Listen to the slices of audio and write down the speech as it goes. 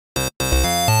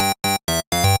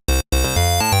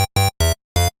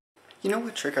You know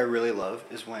what trick I really love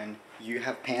is when you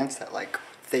have pants that like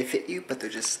they fit you but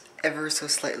they're just ever so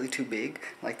slightly too big,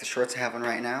 like the shorts I have on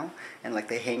right now, and like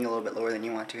they hang a little bit lower than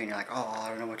you want to and you're like, oh, I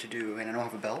don't know what to do and I don't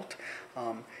have a belt.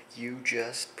 You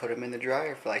just put them in the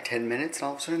dryer for like 10 minutes and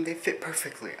all of a sudden they fit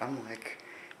perfectly. I'm like,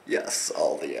 yes,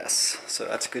 all the yes. So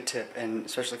that's a good tip, and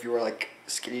especially if you wear like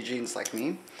skinny jeans like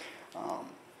me,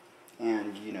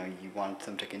 and you know you want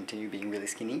them to continue being really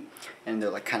skinny and they're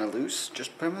like kind of loose,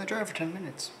 just put them in the dryer for 10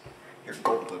 minutes. You're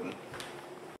golden.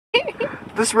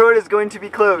 This road is going to be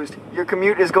closed. Your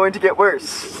commute is going to get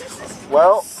worse.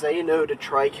 Well, say no to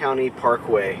Tri-County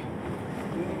Parkway.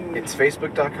 It's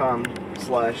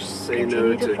facebook.com/say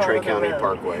no to Tri-County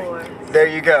Parkway. There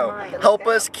you go. Help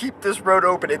us keep this road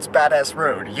open. It's Badass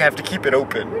Road. You have to keep it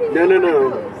open. No.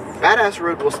 Badass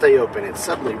Road will stay open. It's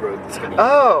Sudley Road that's gonna be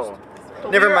closed.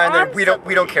 Never mind then. We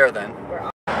don't care then.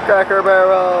 Cracker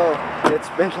Barrel. It's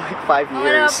been like 5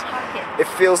 years. It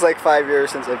feels like 5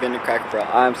 years since I've been to Cracker Barrel.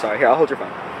 I'm sorry. Here, I'll hold your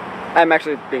phone. I'm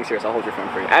actually being serious. I'll hold your phone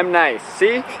for you. I'm nice.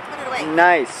 See? Okay, put it away.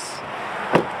 Nice.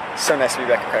 So nice to be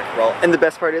back at Cracker Barrel. And the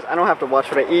best part is I don't have to watch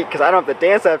what I eat because I don't have to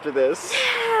dance after this.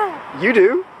 Yeah. You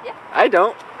do? Yeah. I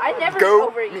don't. I never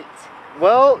overeat.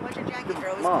 Well, Watch your jacket,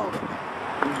 girl. It's Mom. cold.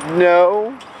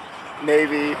 No.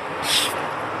 Maybe.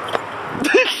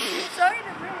 Sorry to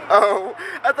bring. Oh,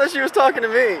 I thought she was talking to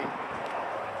me.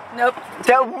 Nope.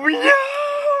 No,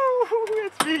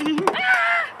 it's me.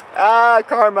 Ah,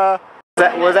 karma.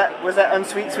 Was that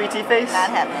unsweet sweetie face? Not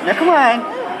happening. No, come on.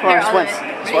 Come on, Here, just I'll once. do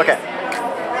it. Just, okay.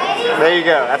 There you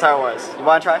go. That's how it was. You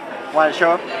want to try? Want to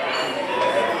show up?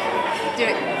 Do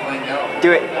it.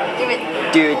 Do it. Do it.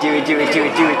 Do it. Do it. Do it. Do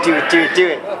it. Do it. Do it. Do it. Do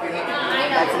it.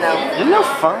 That's no. You're no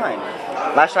fun.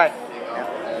 Last try.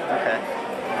 Yeah. Okay.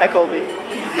 Hi, Colby.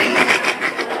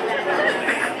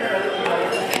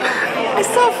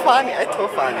 It's so funny. It's so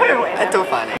funny. It's so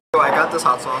funny. So I got this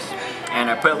hot sauce, and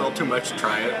I put a little too much to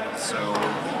try it, so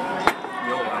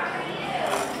YOLO.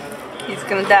 He's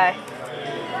gonna die.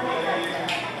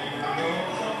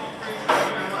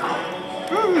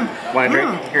 Want a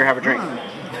drink? Here, have a drink.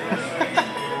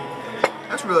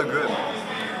 That's really good. I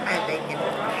have bacon.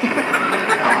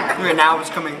 Okay, now it's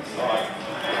coming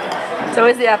So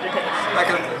is the aftertaste. back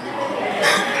in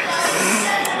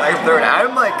like third.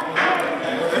 I'm like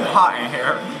hot in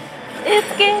here. It's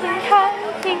getting hot in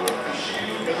here.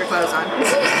 Take your clothes on.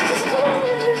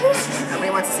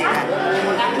 Nobody wants to see that.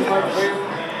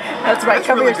 That's right,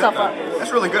 cover really yourself good, up.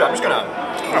 That's really good. I'm gonna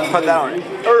put that on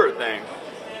everything.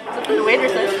 That's what the waiter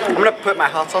says. I'm gonna put my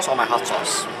hot sauce on my hot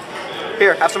sauce.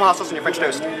 Here, have some hot sauce on your French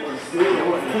toast.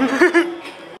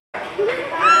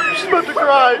 She's about to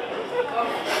cry.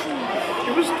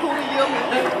 It was totally yummy.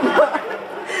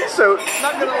 So,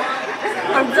 not gonna lie.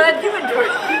 I'm glad you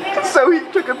enjoyed it. So he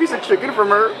took a piece of chicken from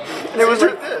her, and it was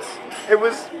like this. It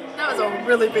was. That was a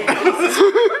really big piece.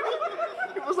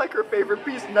 It was like her favorite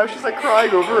piece, and now she's like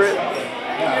crying over it.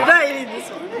 You're not eating this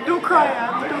one. Don't cry,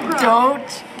 Abby. Don't cry.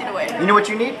 Don't. Get away. You know what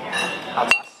you need?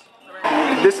 Hot sauce.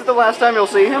 This is the last time you'll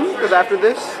see him, because after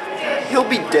this, he'll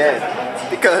be dead.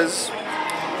 Because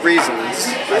reasons.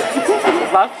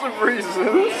 Lots of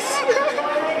reasons.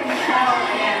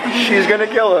 She's gonna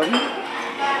kill him.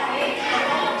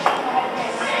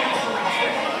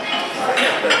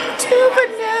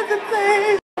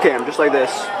 Okay, I'm just like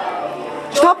this.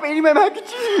 Stop eating my mac and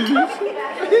cheese!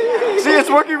 See, it's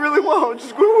working really well.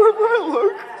 Just go wherever I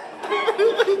look.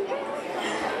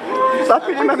 Stop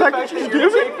eating my mac and cheese, You're damn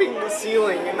it. taping the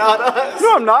ceiling and not us.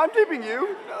 No, I'm not. I'm taping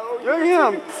you. No, I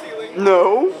am.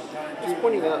 No. Just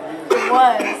pointing up. It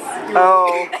was.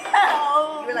 Oh.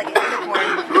 You were like a unicorn.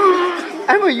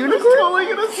 I'm a unicorn? Totally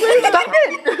gonna say stop it!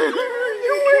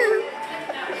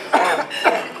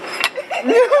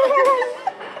 No.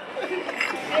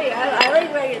 Hey, I like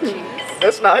mac and cheese.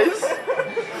 That's nice.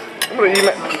 I'm gonna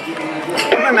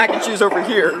eat my mac and cheese over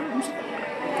here.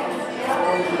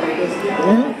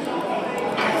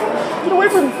 Get away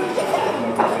from me.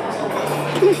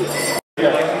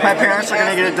 My parents are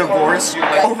gonna get a divorce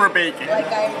over bacon.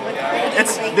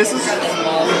 This is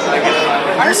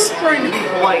trying to be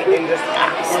polite and just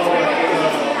ask.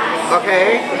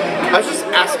 Okay? I was just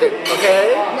asking,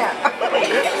 okay?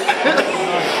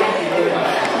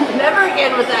 Never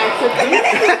again with the accent.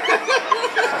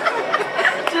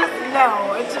 Just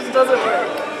no, it just doesn't work.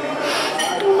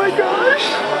 oh my gosh.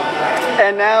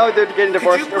 And now they're getting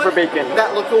divorced over bacon.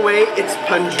 That look away, it's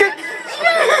pungent.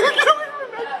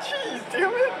 Cheese,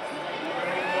 damn it.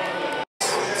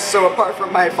 So apart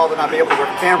from my fault of not being able to work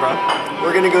a camera,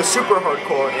 we're gonna go super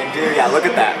hardcore and do, yeah, look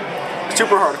at that.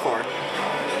 Super hardcore.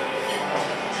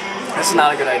 This is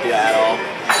not a good idea at all.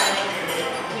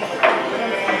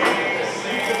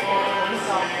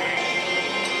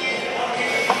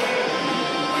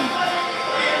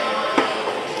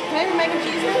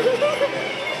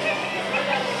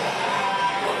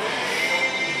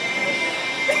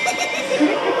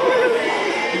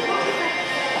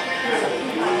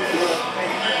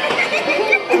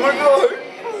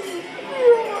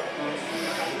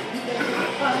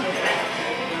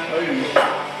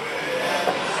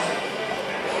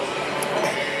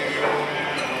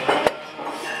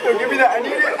 No, give me that. I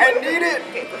need it. I need it.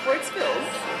 Okay, before it spills.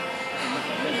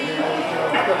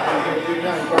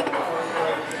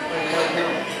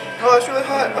 Oh, it's really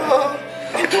hot. Oh.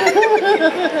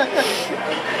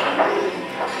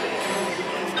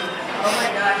 Oh my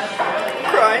god.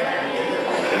 I'm crying.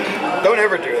 Don't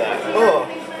ever do that. Oh.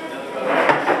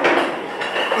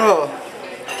 Oh.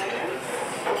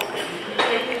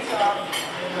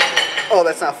 Oh,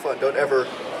 that's not fun. Don't ever.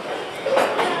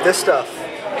 This stuff.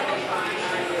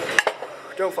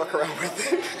 Don't fuck around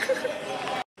with it.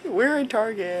 We're in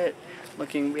Target.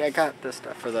 I got this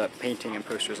stuff for the painting and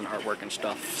posters and artwork and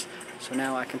stuff. So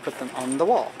now I can put them on the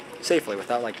wall safely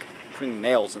without like putting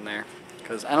nails in there.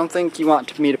 Because I don't think you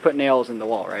want me to put nails in the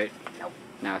wall, right? Nope.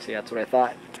 Now, see, that's what I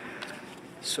thought.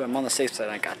 So I'm on the safe side.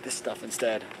 I got this stuff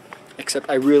instead. Except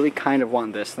I really kind of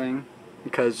want this thing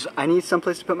because I need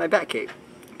someplace to put my bat cape.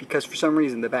 Because for some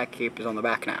reason the bat cape is on the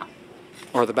back now.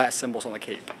 Or the bat symbol's on the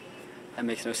cape. That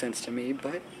makes no sense to me,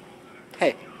 but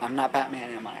hey, I'm not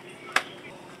Batman, am I? I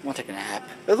want to take a nap.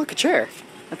 Oh, look, a chair.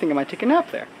 I think I might take a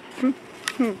nap there.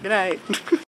 Good night.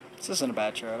 This isn't a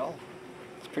bad chair at all.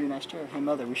 It's a pretty nice chair. Hey,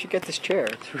 Mother, we should get this chair.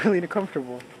 It's really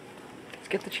comfortable. Let's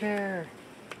get the chair.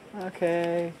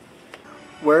 Okay.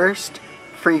 Worst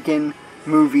freaking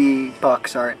movie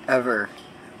box art ever.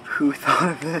 Who thought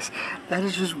of this? That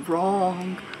is just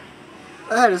wrong.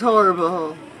 That is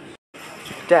horrible.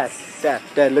 Dad,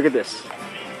 look at this.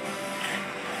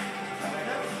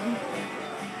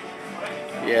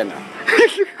 Yeah, no.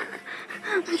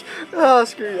 Oh,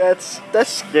 screw you. That's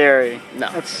scary. No.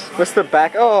 What's the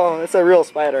back? Oh, it's a real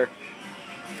spider.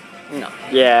 No.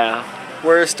 Yeah.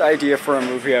 Worst idea for a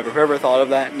movie ever. Whoever thought of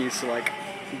that needs to like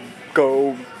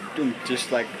go and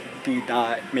just like be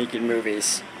not making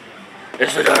movies.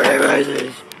 It's the Dark Knight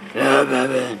Rises.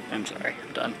 I'm sorry.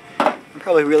 I'm done. I'm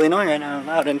probably really annoying right now. I'm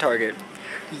out in Target.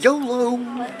 YOLO.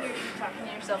 You're talking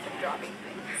to yourself and dropping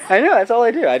things. I know, that's all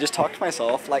I do. I just talk to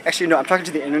myself. Like, actually, no, I'm talking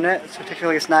to the internet, so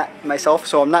technically it's not myself,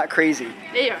 so I'm not crazy.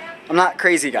 Yeah, you are. I'm not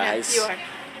crazy, guys. Yeah, you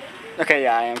are. Okay,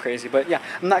 yeah, I am crazy, but yeah,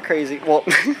 I'm not crazy. Well,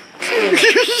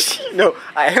 no,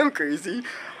 I am crazy.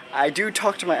 I do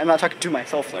talk to I'm not talking to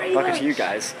myself, though. I'm talking to you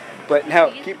guys. But now,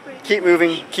 keep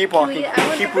moving, keep walking,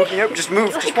 keep moving up, just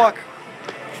move, just walk.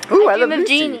 Ooh, I love Lucy.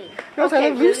 Genie. No, Okay, I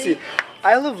love Lucy.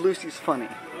 I love Lucy's funny.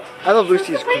 I love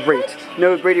Lucy is great.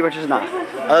 No, Brady Bunch is not.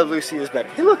 I love Lucy is better.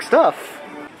 Hey, look, stuff.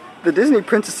 The Disney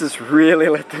princesses really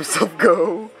let themselves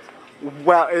go.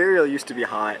 Wow, Ariel used to be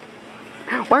hot.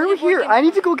 Why are we here? I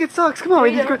need to go get socks. Come on, we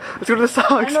need to go. Let's go to the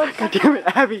socks. God damn it,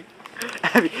 Abby.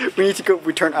 We need to go.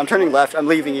 I'm turning left. I'm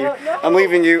leaving you. I'm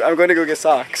leaving you. I'm going to go get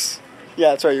socks. Yeah,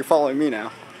 that's right. You're following me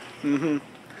now.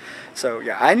 So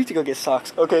yeah, I need to go get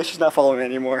socks. Okay, she's not following me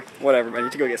anymore. Whatever, I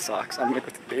need to go get socks. I'm gonna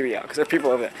put the baby out because there are people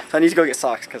over there. So I need to go get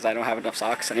socks because I don't have enough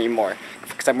socks anymore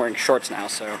because I'm wearing shorts now.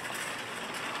 So I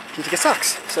need to get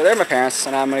socks. So they're my parents,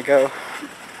 and I'm gonna go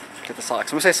get the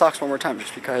socks. I'm gonna say socks one more time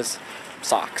just because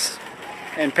socks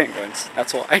and penguins.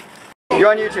 That's why. You're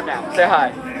on YouTube now. Say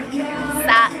hi.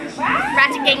 Stop.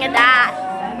 Ratchet Gang of that.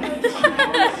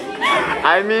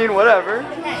 I mean, whatever.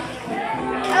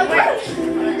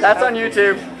 That's on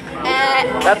YouTube.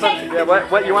 That's on. Yeah.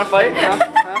 What? You want to fight? Huh?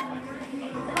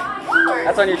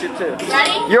 That's on YouTube too.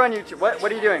 Ready? You're on YouTube. What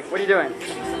are you doing? What are you doing?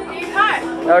 Your card.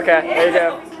 Okay. There you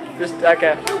go. Just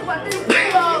okay.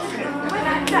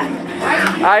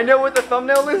 I know what the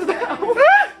thumbnail is now. Oh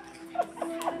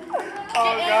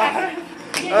god.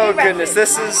 Oh goodness.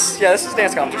 This is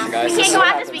dance competition, guys. We can't go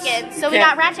out this weekend, so we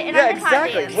got Ratchet in our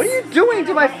exactly. What are you doing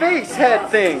to my face head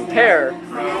thing? Hair.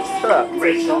 Shut up. Are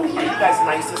you guys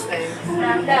nicest things?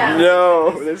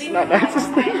 No, that's not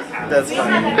nicest things. That's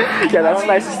fine. Yeah, that's the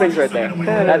nicest things right there.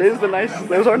 That is the nicest.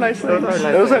 Those are nice things.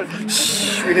 Those are.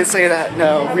 Shh, we didn't say that.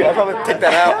 No, I'll probably take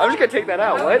that out. I'm just gonna take that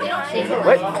out. What?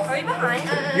 What? Are we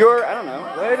behind? You're. I don't know.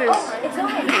 What is?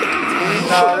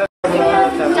 No.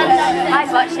 My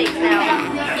butt shakes now.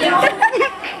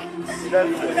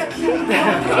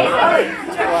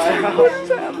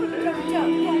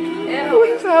 What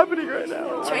is happening right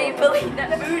now? Trying to believe that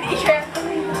booty.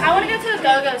 I want to go to a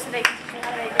go-go so they can teach me how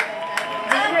to make it.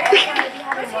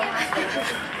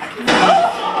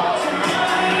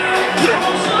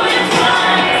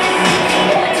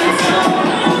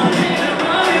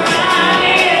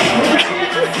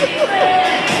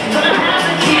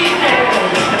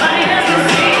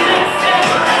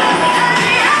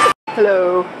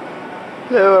 Hello.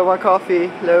 Hello, I want coffee.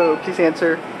 Hello, please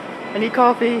answer. I need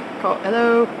coffee.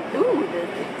 Hello. Ooh,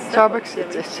 Starbucks.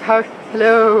 It's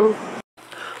hello.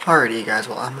 Alrighty, you guys.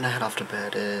 Well, I'm gonna head off to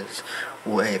bed. It is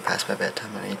way past my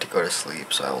bedtime. I need to go to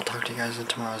sleep. So I will talk to you guys in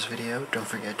tomorrow's video. Don't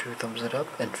forget to thumbs it up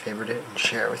and favorite it and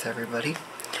share it with everybody.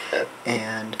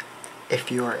 And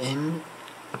if you are in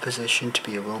a position to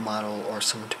be a role model or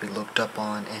someone to be looked up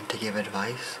on and to give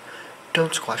advice,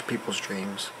 don't squash people's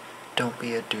dreams. Don't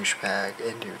be a douchebag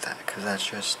and do that, because that's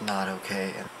just not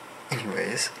okay.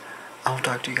 Anyways, I'll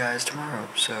talk to you guys tomorrow,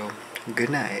 so good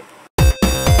night.